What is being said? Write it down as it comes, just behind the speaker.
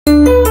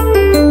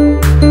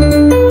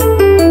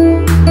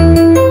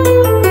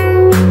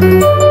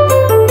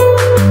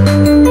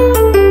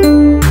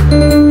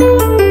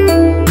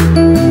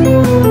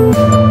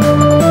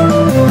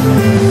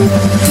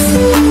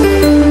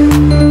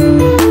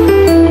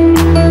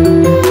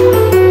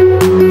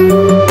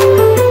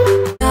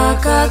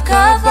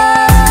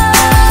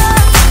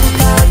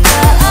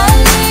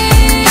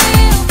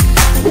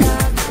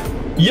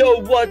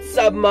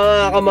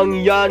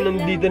kamangyan,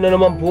 nandito na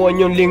naman po ang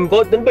inyong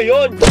lingkod. Ano ba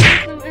yun?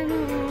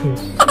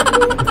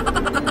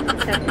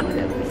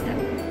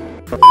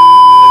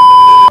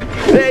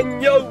 And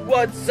yo,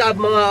 what's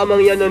up mga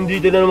kamangyan?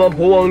 Nandito na naman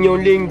po ang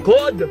inyong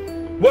lingkod.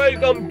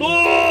 Welcome to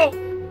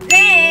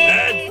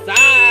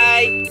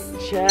Czai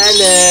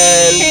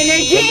Channel.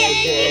 Energy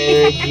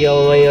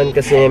ngayon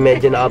kasi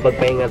medyo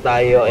nakapagpahinga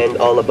tayo and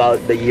all about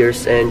the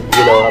years and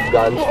you know have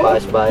gone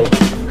passed by.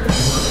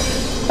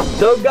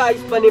 So guys,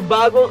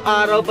 panibagong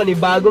araw,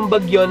 panibagong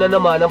bagyo na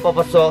naman ang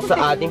papasok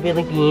sa ating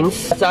Philippines.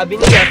 Sabi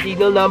nila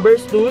signal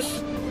numbers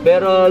 2,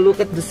 pero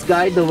look at the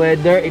sky, the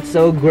weather, it's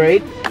so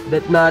great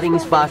that nothing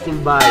is passing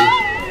by.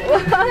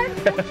 What?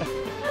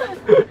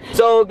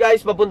 So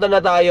guys, papunta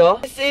na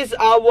tayo. This is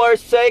our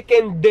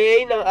second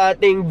day ng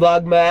ating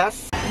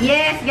Vlogmas.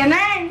 Yes,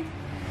 ganan!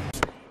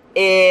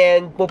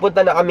 And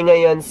pupunta na kami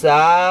ngayon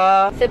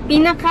sa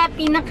pinaka.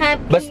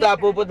 Basta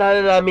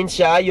pupuntahan na namin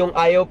siya. Yung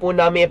ayaw po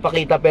namin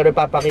ipakita pero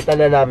ipapakita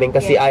na namin.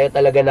 Kasi ayaw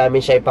talaga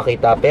namin siya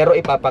ipakita. Pero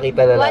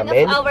ipapakita na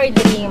namin. One of our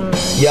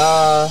dreams.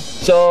 Yeah.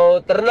 So,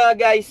 tara na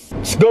guys.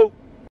 Let's go!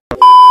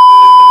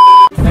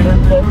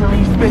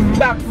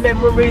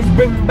 Memories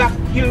bring back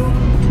you.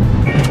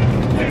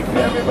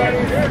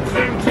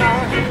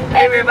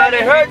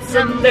 Everybody hurts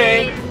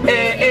someday.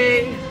 Eh,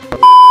 eh.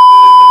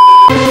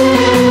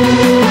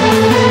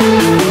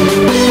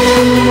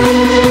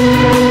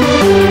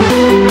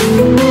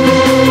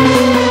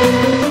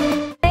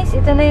 Guys,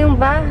 ito na yung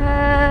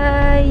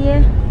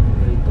bahay.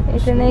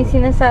 Ito na yung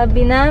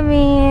sinasabi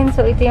namin.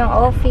 So, ito yung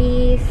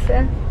office.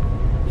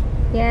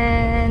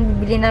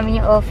 Yan. Bibili namin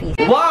yung office.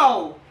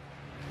 Wow!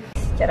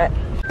 Charot.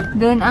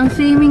 Doon ang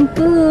swimming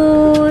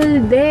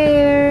pool.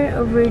 There.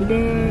 Over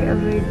there.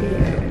 Over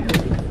there.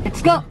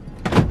 Let's go!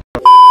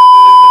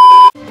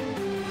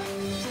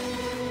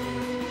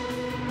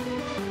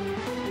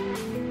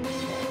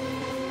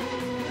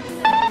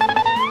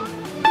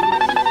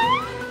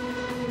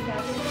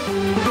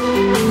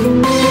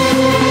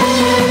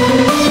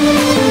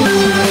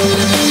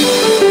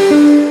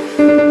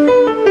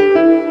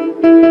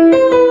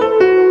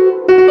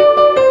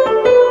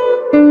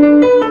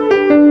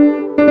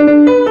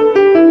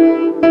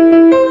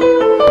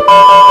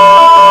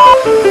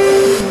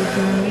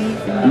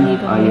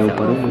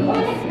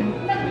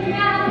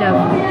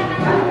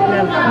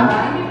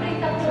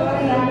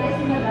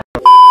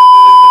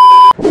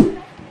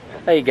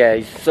 Hi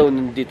guys, so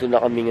nandito na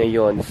kami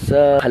ngayon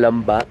sa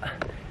Kalamba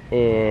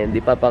and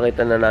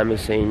ipapakita na namin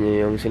sa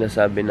inyo yung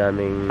sinasabi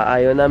namin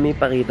ayaw namin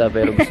ipakita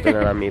pero gusto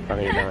na namin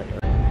ipakita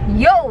ngayon.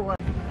 Yo!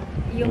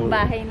 Yung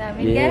bahay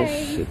namin guys.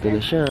 Yes, ito na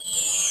siya.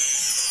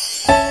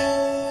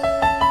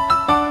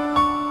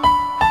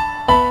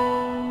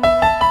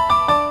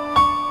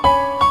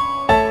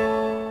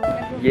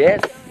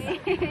 Yes!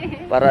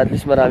 Para at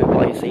least marami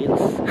pa kayong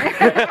sales.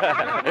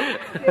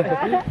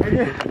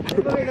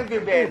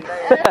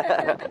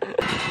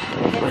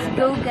 Let's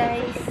go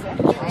guys.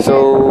 So,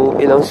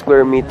 ilang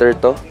square meter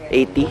to?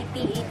 80?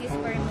 80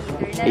 square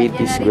meter.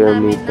 80 square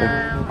meter.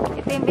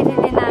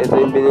 Ito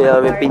yung binili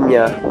namin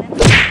pinya.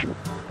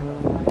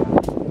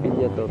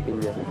 Pinya to,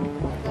 pinya.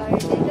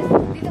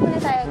 Dito muna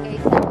tayo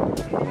guys.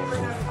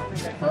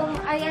 Kung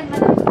ayan,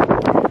 marami.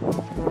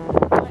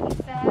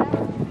 Isa,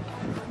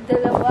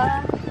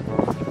 dalawa.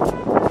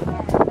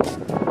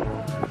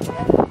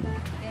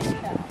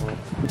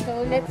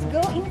 So, let's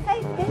go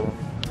inside guys.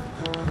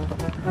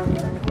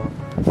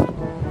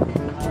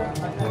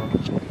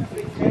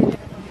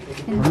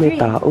 May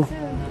tao.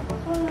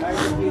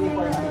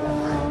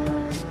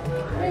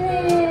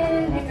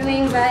 Ito na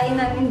yung bahay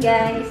namin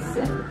guys.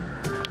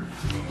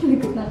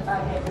 Likod na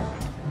tayo.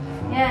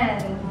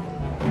 Yan.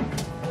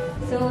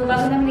 So,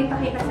 bago namin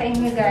ipakita sa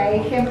inyo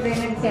guys, syempre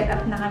nag-set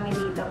up na kami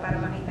dito para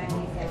makita niyo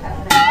yung setup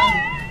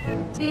namin.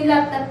 So, yung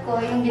laptop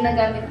ko, yung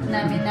ginagamit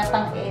namin na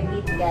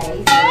pang-edit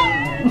guys.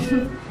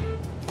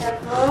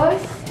 Tapos,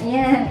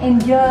 ayan,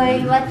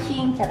 enjoy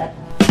watching. Charot.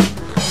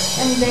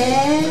 And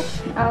then,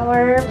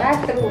 our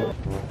bathroom.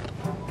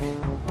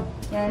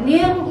 Yan.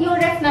 Yung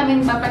ref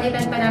namin,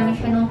 papalitan pa namin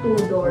siya ng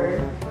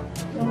 2-door.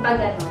 Yung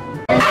pag-ano.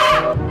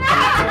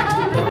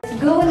 Let's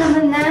go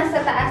naman na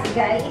sa taas,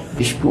 guys.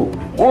 Fish po.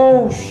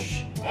 Oh!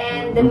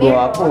 And the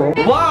mirror.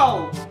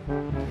 Wow!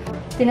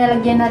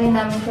 Tinalagyan na rin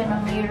namin siya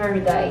ng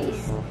mirror, guys.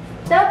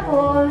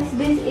 Tapos,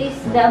 this is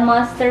the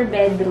master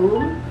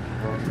bedroom.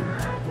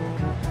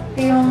 Ito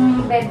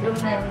yung bedroom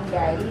namin,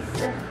 guys.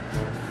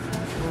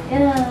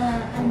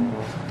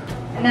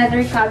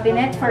 Another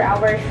cabinet for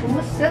our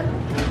shoes.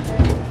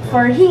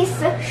 For his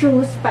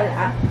shoes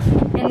pala.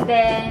 And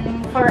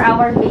then, for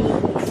our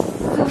babies.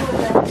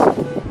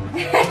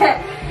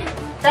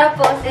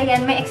 Tapos,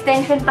 ayan, may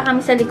extension pa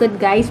kami sa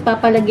likod, guys.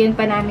 Papalagyan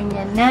pa namin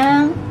yan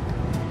ng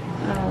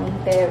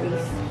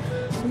terrace.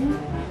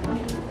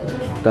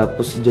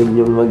 Tapos,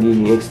 dyan yung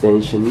magiging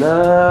extension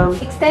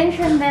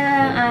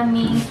ng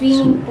aming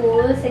swimming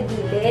pool sa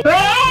gilid.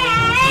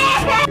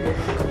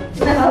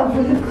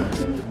 Nakabulog ko.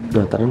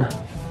 No, tara na.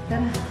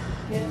 Tara,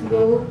 let's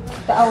go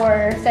to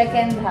our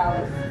second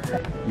house.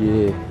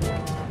 Yeah.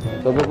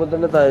 So, pupunta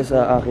na tayo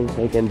sa aking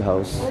second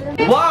house.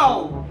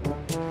 Wow!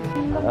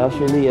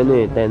 Actually,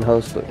 10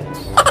 house to.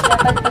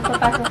 Dapat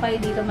pagpapasok kayo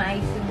dito,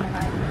 maayos yung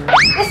naman.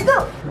 Let's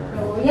go!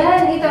 So,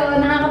 yan.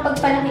 Ito,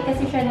 nakakapagpalaki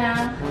kasi siya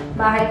ng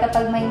bahay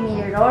kapag may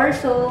mirror.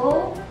 So,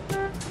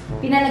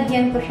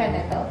 pinalagyan ko siya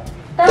na to.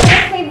 Tapos,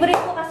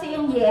 favorite ko kasi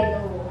yung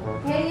yellow.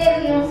 Yung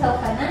yellow yung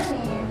sofa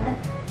namin.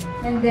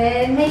 And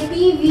then, may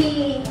TV.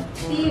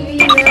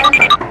 TV na.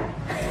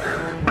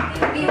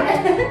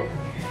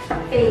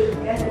 Fake.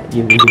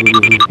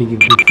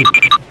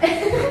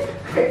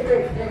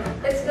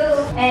 Let's go.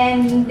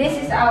 And this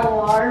is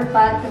our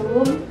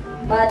bathroom.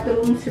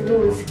 Bathroom's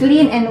rules.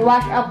 Clean and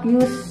wash up.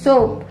 Use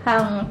soap,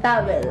 hang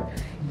towel,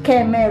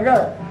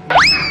 kemerot.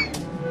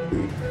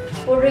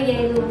 Puro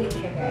yellow din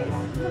siya, guys.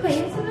 Ano ba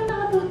yun? Saan na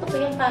nakatutok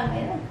yung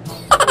camera?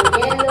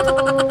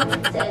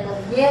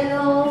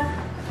 Yellow.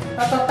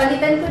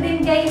 Papapalitan ko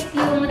din, guys,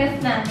 yung ref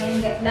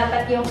namin.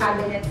 Dapat yung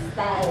cabinet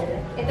style.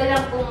 Ito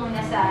lang po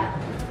muna sa...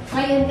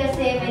 Ngayon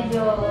kasi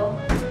medyo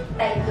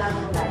tight lang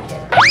ang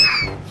budget.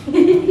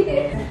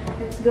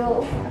 Let's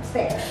go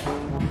upstairs.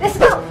 Let's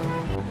go!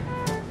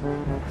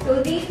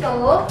 So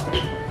dito,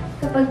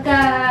 kapag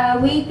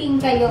waiting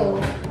kayo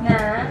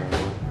na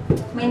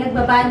may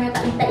nagbabanyo,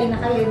 tain-tain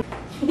na kayo.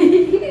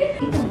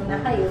 Ito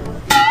muna kayo.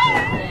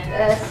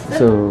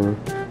 So,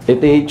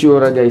 ito yung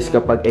itsura, guys,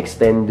 kapag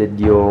extended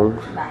yung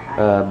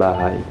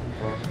bahay.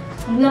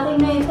 Ang laki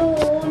na ito.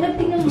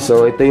 Nagtingnan mo.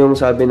 So, ito yung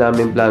sabi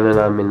namin, plano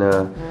namin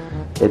na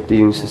ito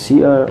yung sa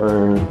CR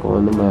or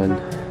kung ano man.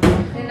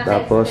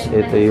 Tapos,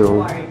 ito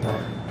yung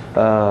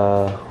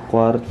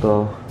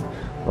kwarto.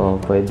 Oh,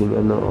 pwedeng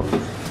ano.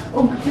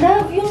 Oh,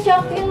 love, yung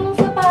champion ng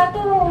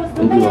sapatos.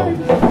 Ano ba yan?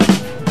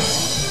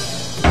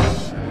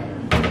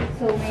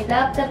 So, may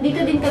laptop.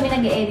 Dito din kami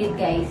nag-edit,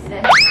 guys.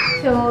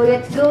 So,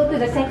 let's go to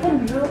the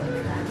second room.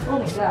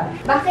 Oh my gosh.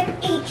 Bakit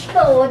H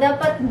to?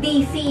 Dapat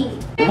DC.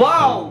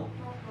 Wow!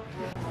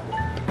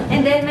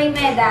 And then, may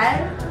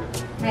medal.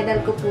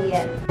 Medal ko po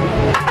yan.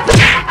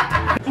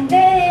 And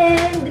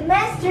then, the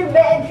master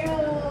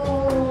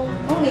bedroom.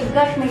 Oh my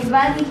gosh, may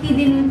vanity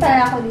din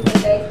pala ako dito,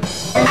 guys.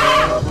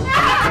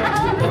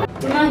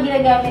 Yung mga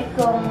ginagamit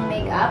kong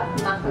makeup,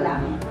 MAC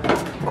lang.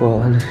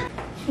 Kuha na.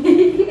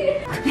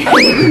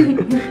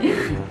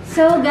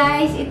 So,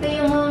 guys, ito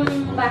yung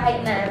bahay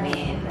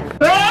namin.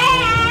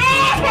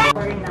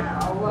 For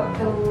now.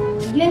 So,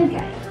 yun,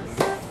 guys.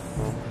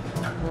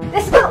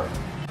 Let's go!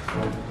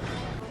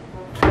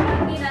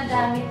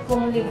 Ginagamit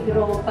kong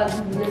libro pag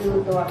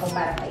niluluto ako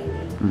para kay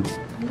Lee.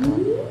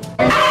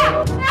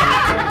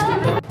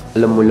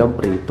 Alam mo lang,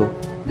 prito.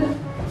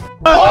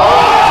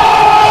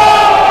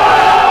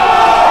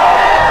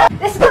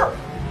 Let's go!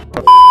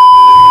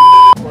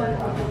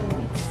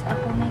 It's a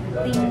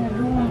connecting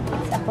room.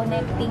 It's a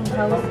connecting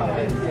house.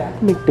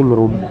 Connecting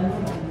room.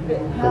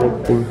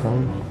 Connecting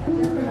house.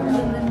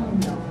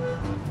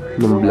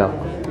 Ng block.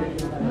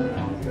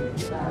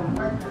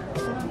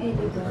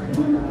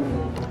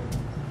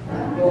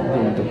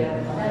 Dito.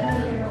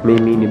 May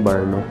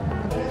minibar, no?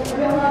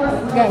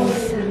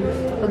 Guys,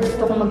 pag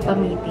gusto ko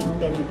magpa-meeting,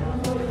 ganito.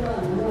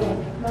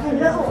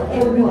 Hello,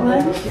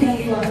 everyone!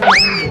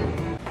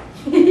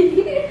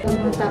 Pag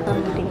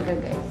magpapa-meeting ka,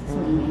 guys,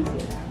 sumingin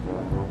sila.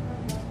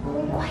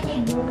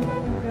 Quiet!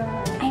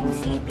 I'm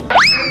sleepy.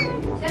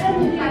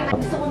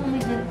 Gusto ko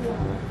naman dito.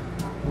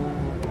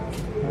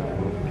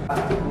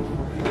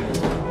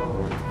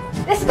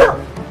 Let's go!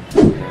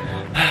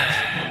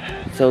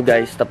 So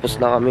guys,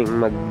 tapos na kaming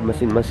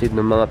magmasid-masid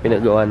ng mga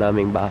pinagawa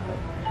naming bahay.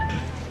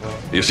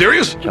 Are you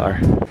serious? Char.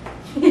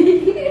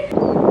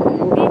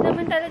 Hindi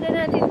naman talaga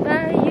natin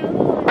tayo.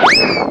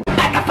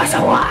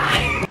 Nakapasawa!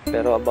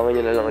 Pero abangan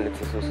nyo na lang ulit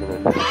sa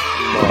susunod.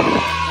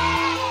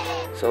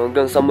 So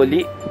hanggang sa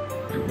muli,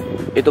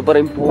 ito pa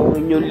rin po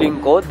ang inyong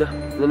lingkod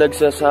na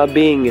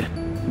nagsasabing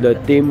the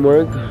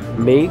teamwork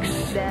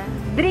makes The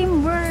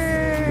dream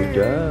work! Good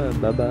job!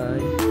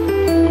 Bye-bye!